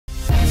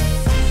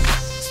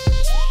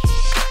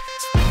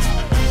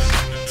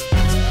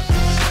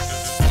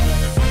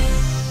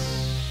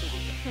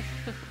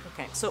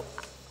So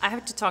I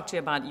have to talk to you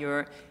about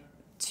your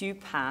 2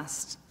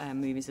 past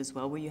movies as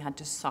well, where you had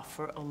to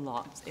suffer a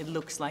lot. It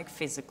looks like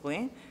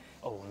physically.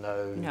 Oh,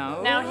 no.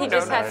 No. No, he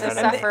just had to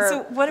suffer.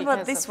 So what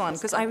about this one?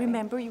 Because I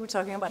remember you were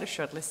talking about a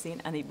shirtless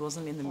scene and it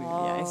wasn't in the movie.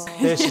 Oh.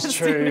 This is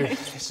true.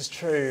 This is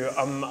true.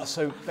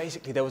 So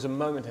basically, there was a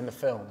moment in the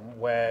film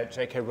where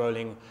J.K.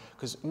 Rowling,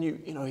 because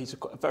Newt, you know, he's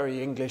a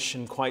very English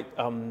and quite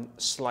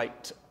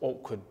slight,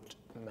 awkward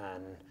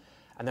man.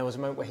 And there was a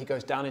moment where he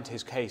goes down into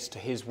his case to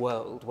his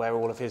world where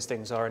all of his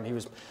things are, and he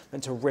was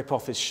meant to rip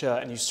off his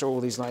shirt, and you saw all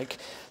these like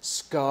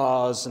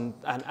scars, and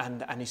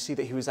you see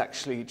that he was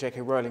actually,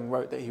 J.K. Rowling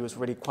wrote that he was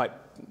really quite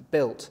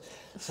built.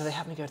 So they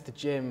had me go to the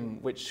gym,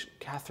 which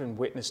Katherine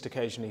witnessed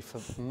occasionally for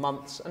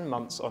months and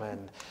months on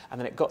end. And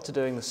then it got to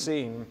doing the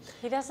scene.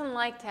 He doesn't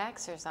like to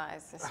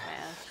exercise, this man.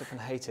 I flippin'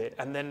 hate it.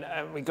 And then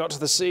we got to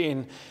the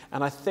scene,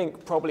 and I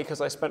think probably because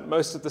I spent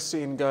most of the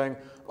scene going,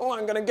 oh,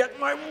 I'm going to get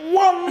my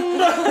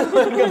wand! I'm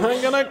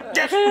going to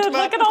get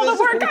Look at all the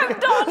work I've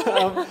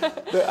done!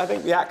 I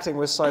think the acting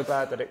was so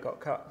bad that it got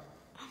cut.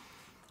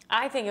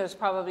 I think it was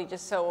probably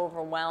just so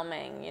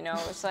overwhelming, you know?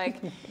 It's like,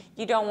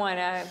 you don't want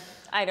to,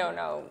 I don't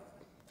know,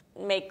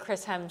 make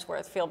Chris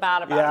Hemsworth feel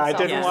bad about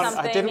himself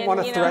I didn't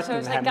want to threaten so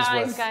it's like,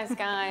 Hemsworth.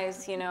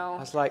 guys, you know. I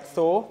was like,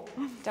 Thor?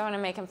 Don't want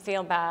to make him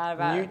feel bad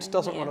about Newt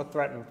doesn't want to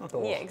threaten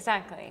Thor. Yeah,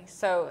 exactly.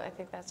 So I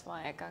think that's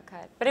why it got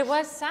cut. But it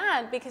was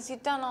sad because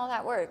you'd done all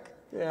that work.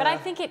 Yeah. But I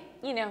think it,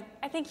 you know,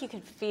 I think you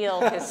could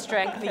feel his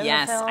strength in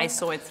Yes, the film. I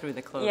saw it through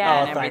the clothing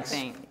Yeah. and Oh,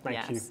 everything.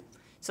 Thank you.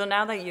 So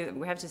now that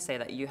we have to say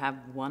that you have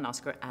won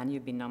Oscar and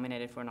you've been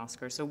nominated for an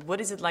Oscar. So what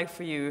is it like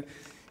for you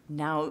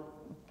now,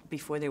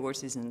 before the award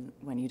season,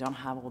 when you don't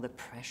have all the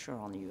pressure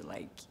on you?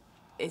 Like,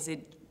 is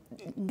it?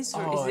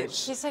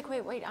 She's like,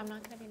 wait, I'm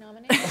not going to be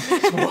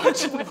nominated.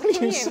 What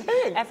are you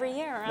saying? Every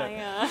year,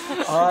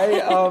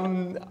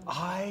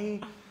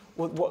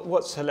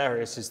 What's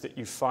hilarious is that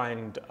you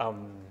find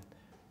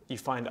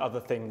other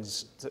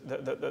things.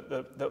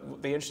 The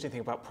interesting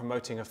thing about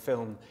promoting a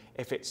film,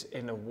 if it's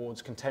in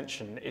awards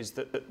contention, is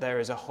that there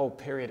is a whole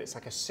period. It's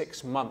like a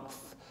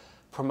 6-month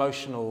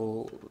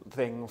promotional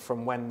thing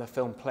from when the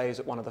film plays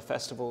at one of the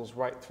festivals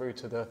right through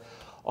to the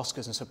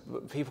Oscars. And so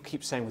people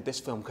keep saying with this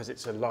film, because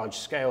it's a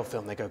large-scale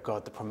film, they go,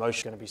 God, the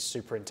promotion is going to be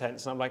super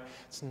intense. And I'm like,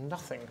 it's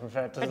nothing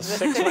compared to the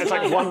 6 months. It's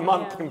like 1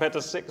 month compared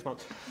to 6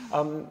 months.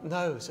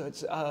 No, so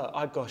it's,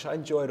 gosh, I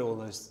enjoyed all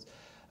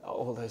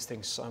those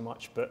things so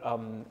much. But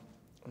no,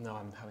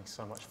 I'm having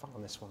so much fun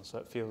on this one, so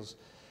it feels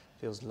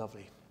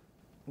lovely.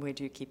 Where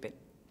do you keep it?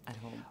 At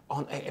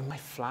home? In my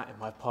flat, in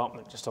my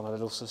apartment, just on a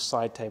little sort of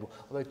side table.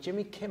 Although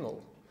Jimmy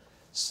Kimmel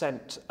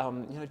sent,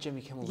 you know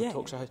Jimmy Kimmel, the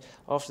talk show host,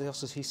 after the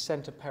Oscars, he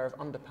sent a pair of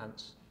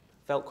underpants,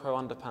 Velcro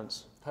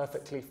underpants,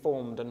 perfectly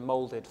formed and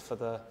moulded for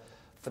the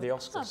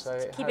Oscars. Oh, so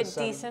it keep has,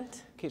 it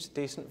decent. Keeps it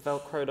decent,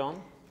 Velcroed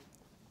on.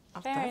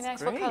 Oh, Very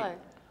nice. What color?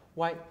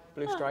 White,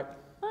 blue stripe.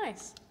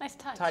 Nice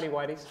touch. Tidy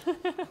whities.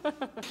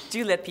 Do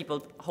you let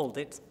people hold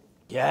it?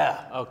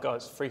 Yeah. Oh God,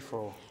 it's free for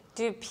all.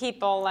 Do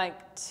people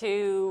like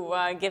to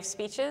give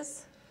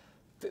speeches?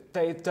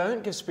 They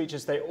don't give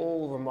speeches. They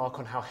all remark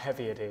on how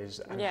heavy it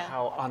is and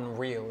how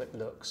unreal it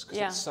looks, because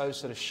it's so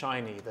sort of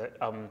shiny that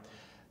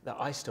that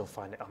I still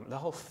find it. The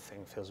whole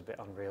thing feels a bit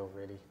unreal,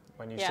 really,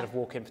 when you sort of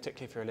walk in,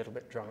 particularly if you're a little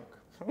bit drunk.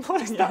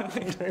 What is that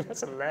thing doing? That's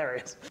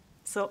hilarious.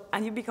 So,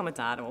 and you've become a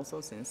dad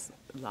also since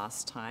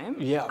last time.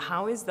 Yeah.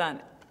 How is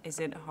that? Is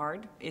it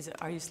hard?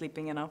 Are you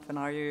sleeping enough? And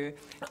are you?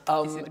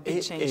 Is it a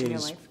big change in your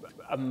life?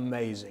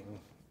 Amazing.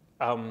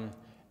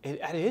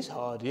 It is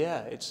hard,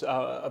 yeah. It's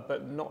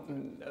but not.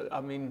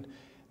 I mean,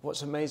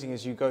 what's amazing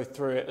is you go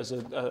through it as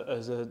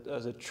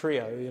a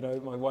trio. You know,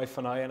 my wife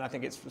and I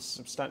think it's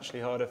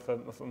substantially harder for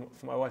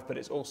my wife. But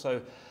it's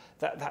also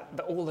that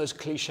all those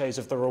cliches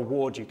of the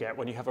reward you get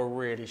when you have a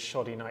really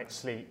shoddy night's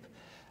sleep,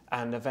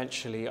 and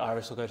eventually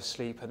Iris will go to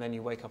sleep, and then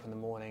you wake up in the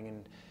morning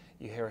and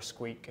you hear a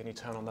squeak, and you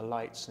turn on the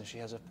lights, and she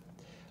has a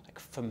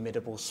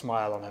formidable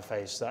smile on her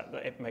face. That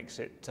it makes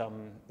it,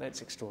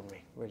 it's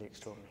extraordinary, really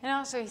extraordinary. And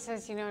also he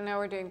says, you know, now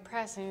we're doing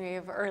press and we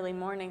have early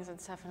mornings and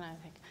stuff, and I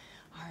think,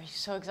 oh, are you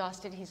so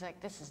exhausted? He's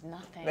like, this is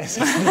nothing. This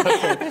is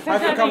nothing.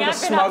 I've become the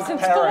smug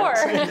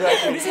parent.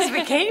 Exactly. This is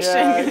vacation.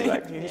 Yeah,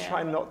 exactly. You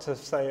try not to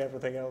say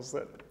everything else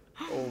that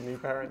all new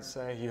parents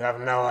say. You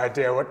have no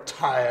idea what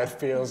tired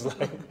feels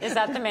like. Is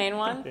that the main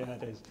one? Yeah,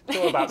 it is. It's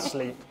all about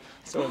sleep.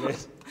 It's all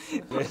it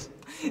is.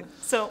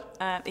 So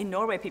in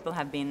Norway, people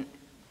have been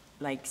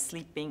like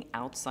sleeping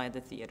outside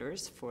the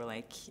theaters for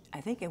like,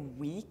 I think a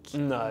week.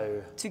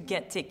 No. To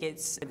get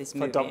tickets to this For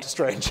movie. Doctor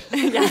Strange. So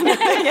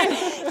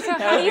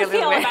how do you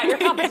feel about your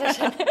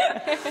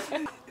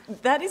competition?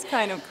 That is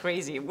kind of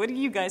crazy. What do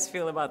you guys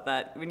feel about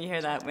that when you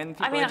hear that? When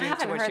people are I doing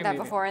haven't to watch heard your that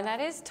movie? before, and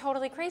that is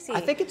totally crazy. I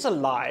think it's a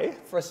lie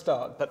for a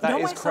start, but that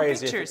is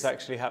crazy if it's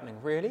actually happening.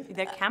 Really?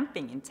 They're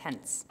camping in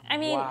tents. I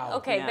mean,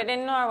 okay, but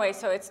in Norway,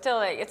 so it's still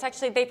like, it's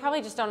actually, they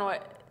probably just don't know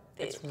what.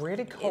 It's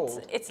really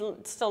cold. It's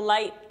still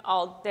light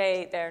all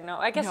day there. No,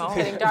 I guess it's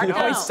getting dark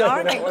now. It's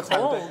starting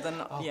cold. And,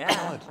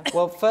 God.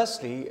 Well,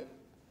 firstly,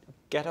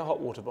 get a hot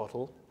water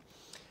bottle.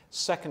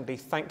 Secondly,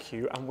 thank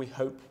you, and we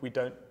hope we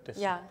don't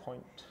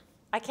disappoint.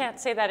 I can't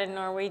say that in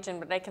Norwegian,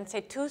 but I can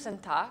say tusen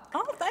takk.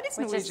 Oh, that is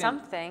Norwegian. Which is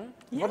something.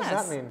 Yes. What does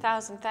that mean?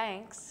 1,000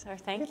 thanks, or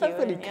thank you.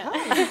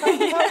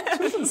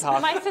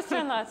 My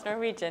sister-in-law is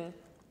Norwegian.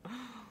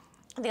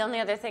 The only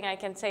other thing I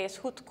can say is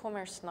 "Hun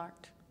kommer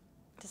snart."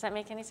 Does that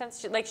make any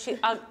sense?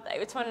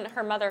 It's when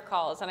her mother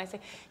calls, and I say,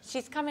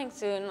 "She's coming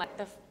soon." Like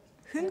the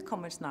Hun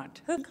kommer snart.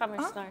 Hun kommer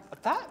snart.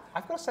 That,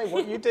 I've got to say,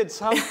 what you did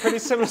sounds pretty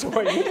similar to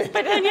what you did.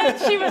 But then yet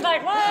she was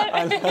like,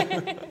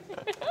 "What?"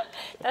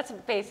 That's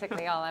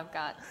basically all I've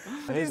got.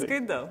 It's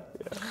good though.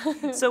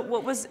 Yeah. So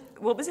what was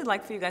it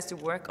like for you guys to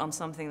work on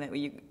something that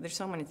there's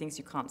so many things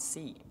you can't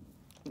see,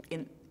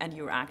 and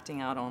you're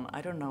acting out on,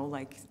 I don't know,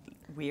 like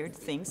weird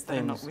things that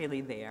are not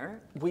really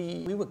there?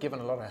 We were given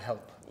a lot of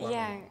help.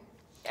 Yeah.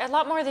 A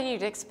lot more than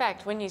you'd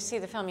expect. When you see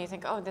the film, you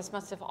think, oh, this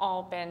must have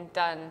all been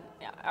done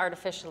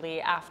artificially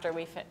after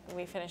we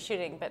finished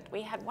shooting. But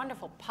we had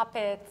wonderful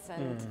puppets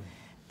and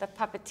the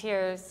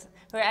puppeteers,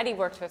 who Eddie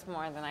worked with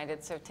more than I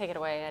did, so take it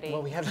away, Eddie.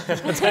 Well, we had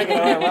to take it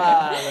away.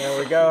 Wow, there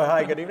we go.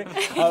 Hi, good evening.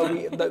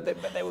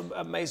 There were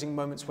amazing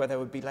moments where there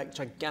would be like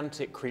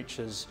gigantic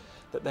creatures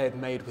that they had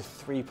made with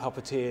 3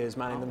 puppeteers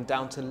manning them,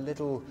 down to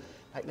little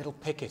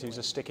Picket, who's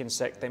a stick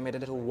insect. They made a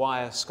little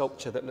wire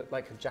sculpture that looked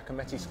like a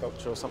Giacometti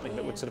sculpture or something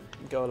that would sort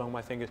of go along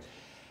my fingers.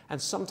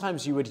 And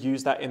sometimes you would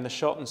use that in the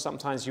shot, and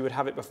sometimes you would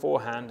have it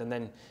beforehand and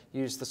then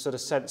use the sort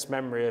of sense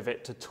memory of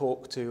it to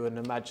talk to and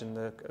imagine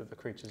the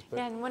creatures. But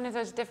yeah, and one of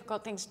those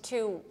difficult things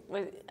too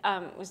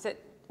was that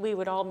we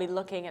would all be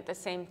looking at the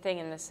same thing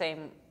in the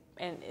same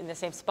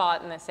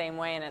spot in the same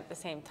way and at the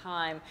same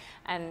time,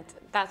 and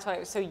that's why it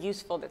was so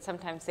useful that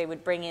sometimes they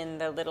would bring in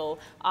the little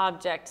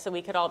object so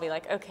we could all be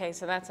like, okay,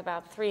 so that's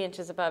about 3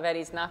 inches above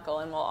Eddie's knuckle,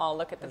 and we'll all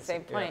look at the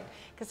same point.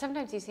 Because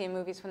sometimes you see in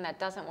movies when that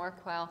doesn't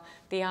work well,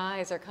 the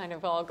eyes are kind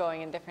of all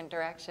going in different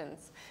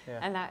directions,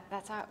 and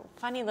that's a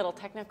funny little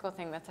technical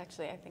thing that's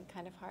actually, I think,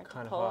 kind of hard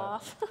to pull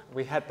off.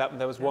 We had that.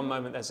 There was one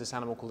moment. There's this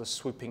animal called a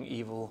swooping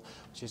evil,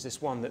 which is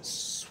this one that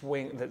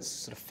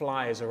sort of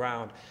flies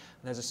around.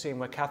 And there's a scene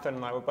where Katherine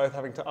and I were both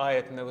having to eye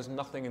it, and there was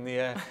nothing in the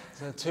air.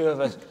 So the 2 of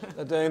us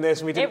are doing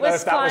this, and we didn't know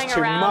if that was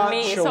too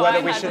much or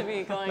whether we should.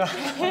 It was flying around me, so I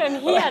had to be going, and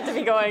he had to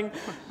be going.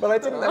 But I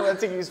didn't know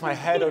whether to use my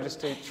head or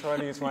just to try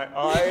to use my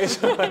eyes.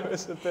 It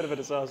was a bit of a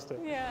disaster.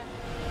 Yeah.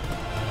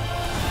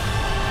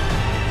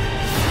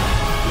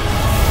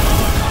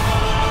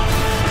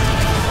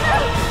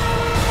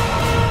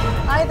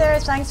 Hi there,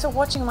 thanks for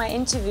watching my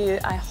interview.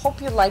 I hope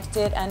you liked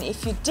it, and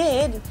if you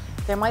did,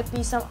 there might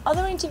be some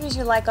other interviews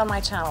you like on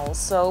my channel,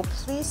 so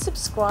please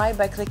subscribe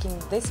by clicking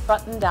this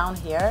button down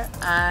here,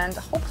 and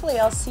hopefully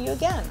I'll see you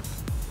again.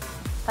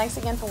 Thanks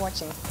again for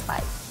watching.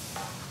 Bye.